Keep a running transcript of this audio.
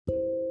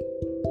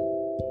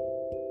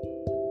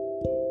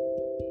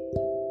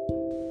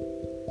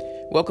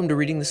Welcome to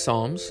Reading the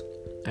Psalms.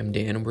 I'm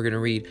Dan, and we're going to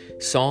read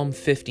Psalm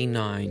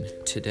 59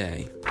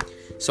 today.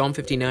 Psalm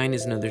 59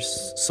 is another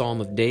psalm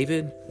of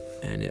David,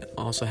 and it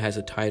also has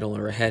a title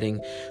or a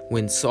heading,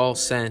 When Saul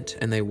Sent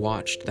and They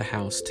Watched the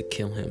House to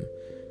Kill Him.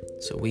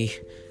 So we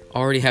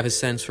already have a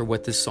sense for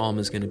what this psalm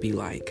is going to be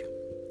like.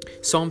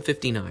 Psalm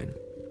 59.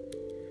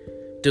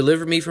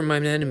 Deliver me from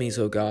mine enemies,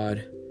 O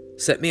God.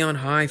 Set me on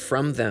high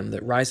from them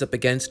that rise up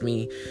against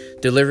me.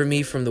 Deliver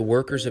me from the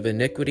workers of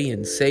iniquity,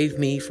 and save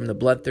me from the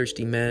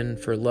bloodthirsty men.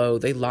 For lo,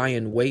 they lie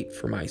in wait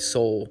for my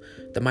soul.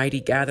 The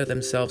mighty gather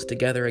themselves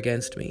together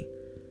against me.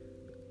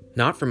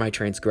 Not for my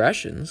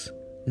transgressions,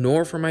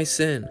 nor for my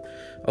sin.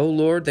 O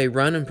Lord, they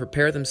run and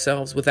prepare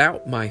themselves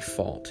without my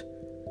fault.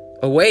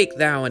 Awake,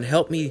 thou, and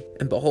help me,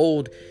 and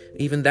behold,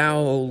 even thou,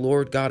 O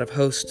Lord God of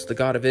hosts, the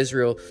God of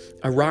Israel,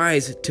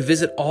 arise to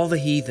visit all the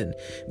heathen.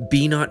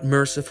 Be not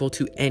merciful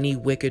to any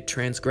wicked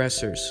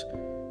transgressors.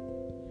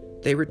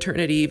 They return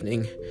at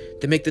evening.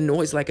 They make the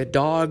noise like a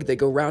dog. They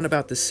go round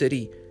about the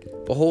city.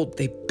 Behold,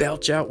 they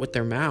belch out with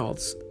their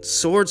mouths.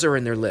 Swords are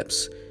in their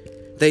lips.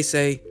 They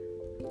say,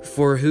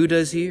 For who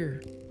does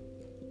hear?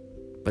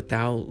 But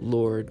thou,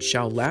 Lord,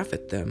 shalt laugh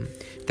at them.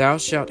 Thou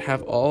shalt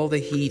have all the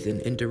heathen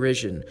in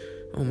derision.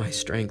 O my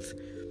strength,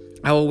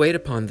 I will wait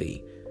upon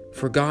thee,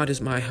 for God is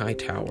my high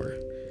tower.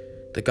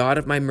 The God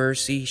of my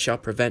mercy shall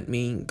prevent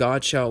me.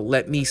 God shall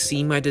let me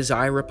see my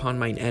desire upon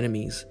mine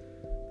enemies.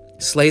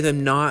 Slay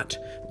them not,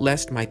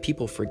 lest my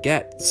people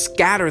forget.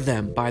 Scatter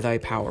them by thy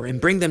power, and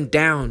bring them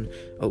down,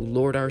 O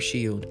Lord our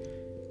shield.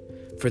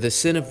 For the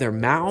sin of their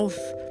mouth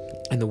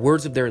and the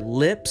words of their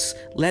lips,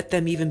 let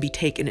them even be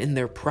taken in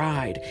their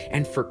pride,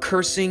 and for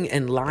cursing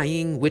and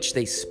lying which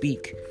they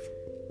speak.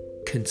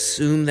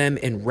 Consume them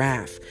in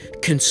wrath.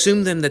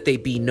 Consume them that they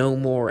be no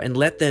more, and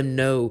let them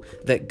know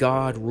that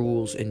God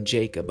rules in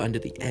Jacob unto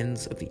the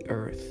ends of the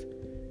earth.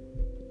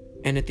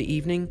 And at the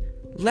evening,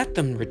 let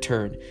them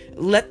return.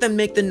 Let them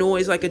make the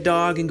noise like a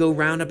dog and go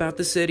round about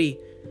the city.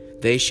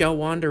 They shall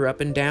wander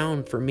up and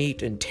down for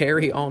meat and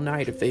tarry all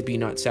night if they be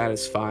not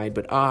satisfied.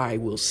 But I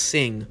will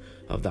sing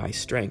of thy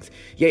strength.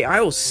 Yea, I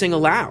will sing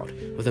aloud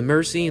of the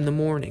mercy in the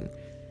morning.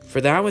 For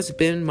thou hast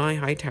been my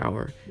high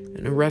tower,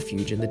 and a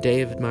refuge in the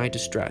day of my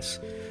distress.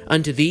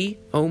 Unto thee,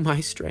 O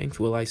my strength,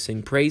 will I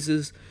sing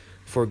praises,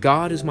 for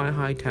God is my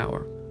high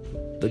tower,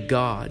 the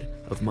God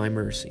of my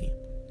mercy.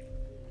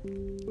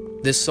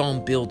 This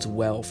psalm builds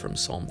well from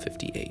Psalm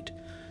 58.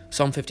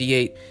 Psalm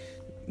 58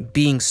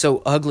 being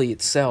so ugly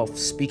itself,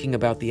 speaking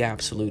about the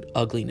absolute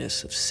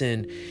ugliness of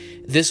sin.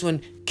 This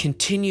one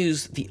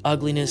continues the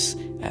ugliness,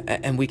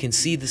 and we can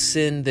see the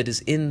sin that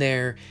is in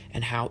there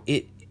and how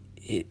it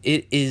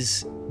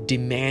is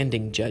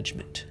demanding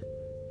judgment.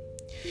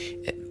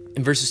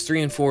 In verses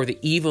 3 and 4, the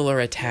evil are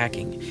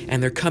attacking,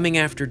 and they're coming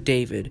after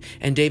David.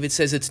 And David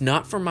says, it's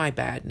not for my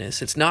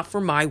badness, it's not for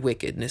my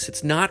wickedness,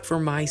 it's not for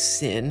my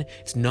sin,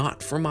 it's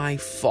not for my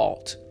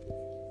fault.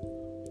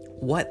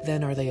 What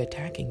then are they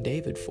attacking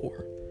David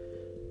for?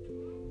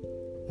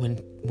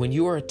 When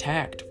you are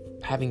attacked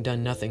having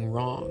done nothing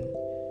wrong,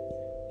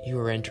 you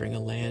are entering a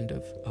land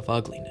of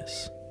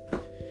ugliness.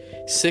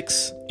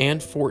 6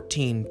 and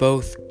 14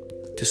 both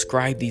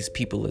describe these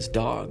people as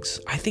dogs,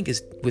 I think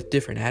is with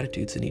different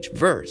attitudes in each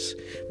verse.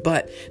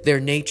 But their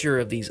nature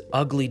of these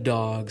ugly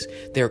dogs,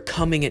 they're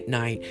coming at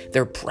night,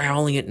 they're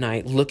prowling at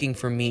night looking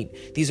for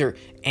meat. These are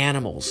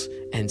animals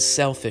and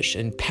selfish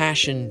and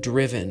passion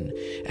driven,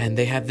 and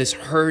they have this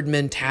herd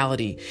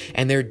mentality,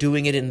 and they're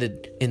doing it in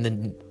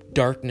the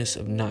darkness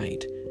of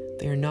night.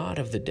 They are not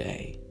of the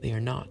day, they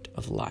are not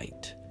of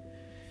light.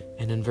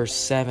 And in verse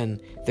 7,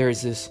 there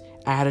is this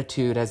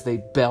attitude as they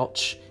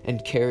belch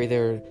and carry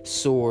their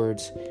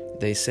swords.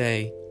 They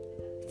say,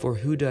 For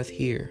who doth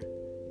hear?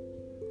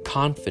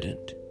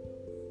 Confident,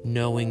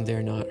 knowing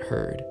they're not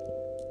heard.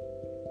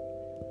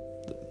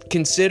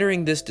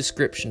 Considering this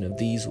description of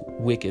these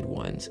wicked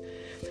ones,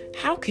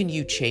 how can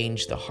you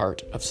change the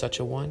heart of such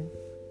a one?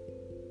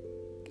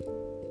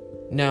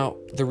 Now,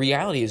 the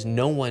reality is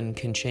no one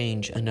can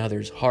change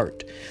another's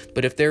heart.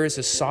 But if there is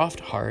a soft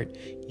heart,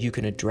 you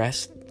can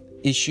address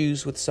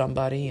issues with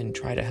somebody and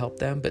try to help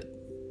them. But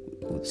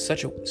with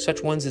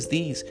such ones as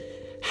these,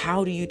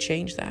 how do you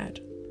change that?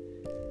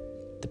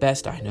 The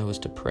best I know is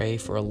to pray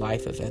for a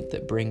life event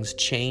that brings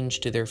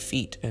change to their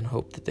feet and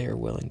hope that they are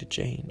willing to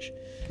change.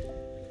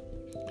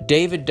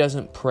 David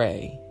doesn't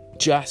pray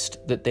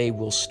just that they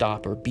will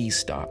stop or be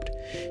stopped.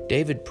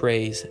 David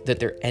prays that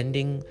their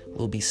ending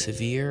will be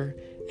severe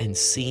and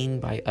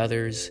seen by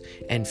others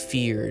and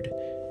feared,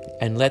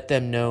 and let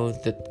them know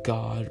that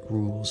God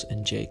rules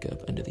in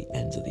Jacob unto the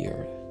ends of the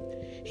earth.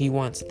 He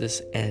wants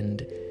this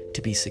end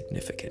to be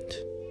significant.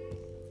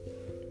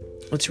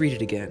 Let's read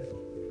it again.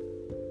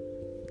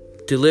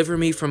 Deliver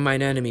me from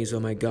mine enemies, O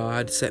my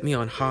God. Set me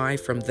on high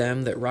from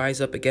them that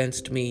rise up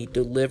against me.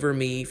 Deliver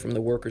me from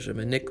the workers of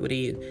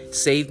iniquity, and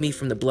save me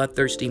from the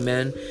bloodthirsty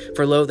men.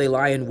 For lo, they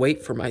lie in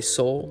wait for my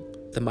soul.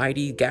 The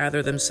mighty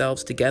gather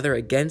themselves together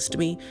against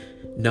me,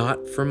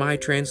 not for my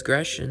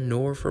transgression,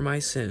 nor for my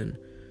sin,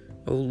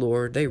 O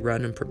Lord, they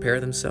run and prepare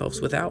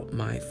themselves without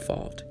my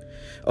fault.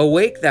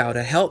 Awake thou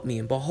to help me,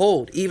 and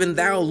behold, even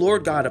thou,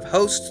 Lord God of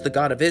hosts, the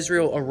God of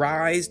Israel,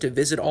 arise to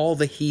visit all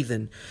the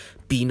heathen.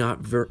 Be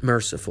not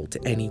merciful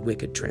to any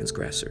wicked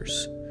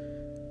transgressors.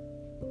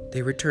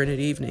 They return at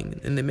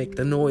evening, and they make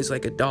the noise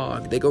like a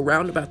dog. They go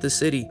round about the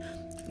city.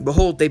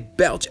 Behold, they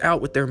belch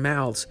out with their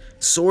mouths.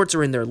 Swords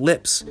are in their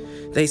lips.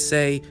 They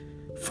say,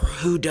 For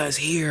who does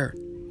hear?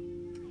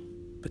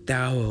 But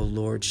thou, O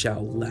Lord,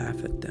 shalt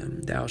laugh at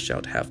them. Thou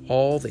shalt have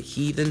all the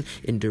heathen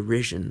in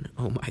derision,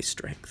 O my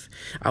strength.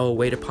 I will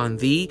wait upon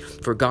thee,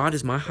 for God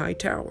is my high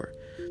tower.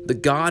 The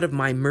God of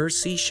my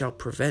mercy shall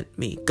prevent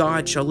me.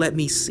 God shall let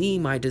me see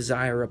my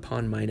desire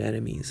upon mine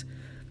enemies.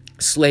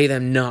 Slay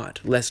them not,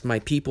 lest my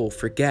people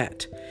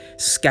forget.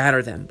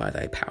 Scatter them by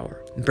thy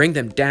power. Bring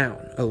them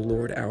down, O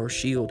Lord, our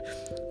shield.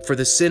 For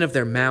the sin of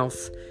their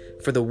mouth,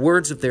 for the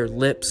words of their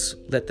lips,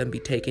 let them be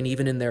taken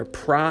even in their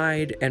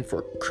pride, and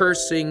for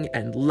cursing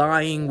and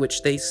lying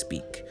which they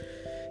speak.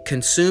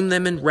 Consume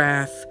them in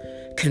wrath,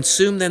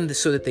 consume them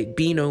so that they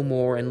be no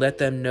more, and let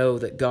them know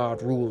that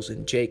God rules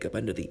in Jacob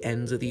unto the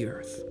ends of the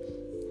earth.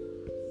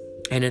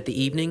 And at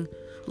the evening,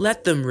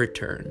 let them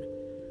return.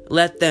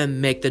 Let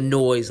them make the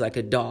noise like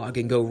a dog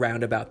and go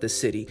round about the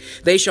city.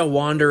 They shall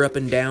wander up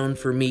and down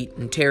for meat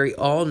and tarry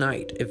all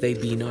night if they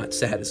be not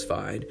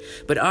satisfied.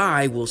 But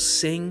I will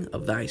sing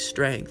of thy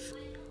strength.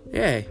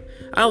 Yea,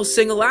 I will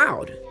sing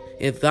aloud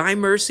of thy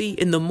mercy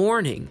in the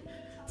morning.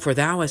 For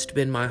thou hast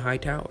been my high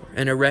tower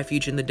and a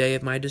refuge in the day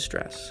of my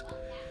distress.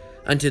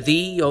 Unto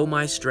thee, O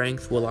my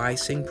strength, will I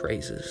sing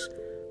praises.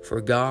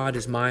 For God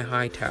is my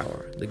high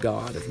tower, the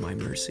God of my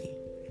mercy.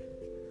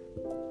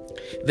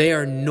 They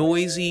are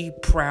noisy,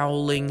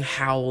 prowling,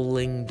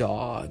 howling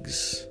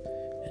dogs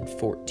in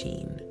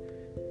 14.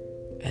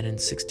 And in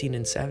 16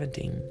 and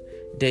 17,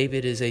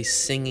 David is a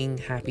singing,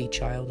 happy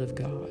child of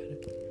God.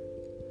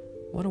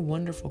 What a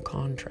wonderful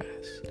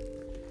contrast.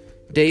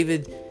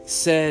 David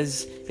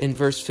says in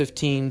verse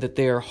 15 that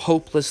they are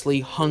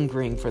hopelessly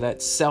hungering for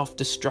that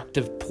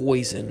self-destructive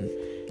poison,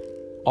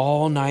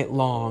 all night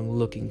long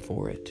looking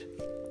for it.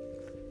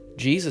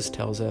 Jesus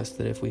tells us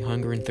that if we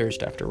hunger and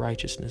thirst after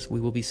righteousness, we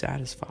will be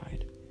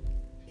satisfied.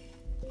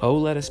 Oh,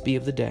 let us be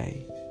of the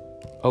day.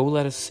 Oh,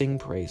 let us sing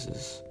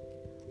praises.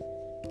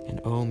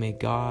 And oh, may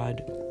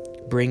God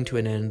bring to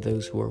an end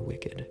those who are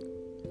wicked.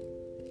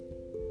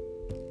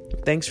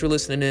 Thanks for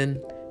listening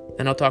in,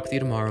 and I'll talk with you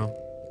tomorrow.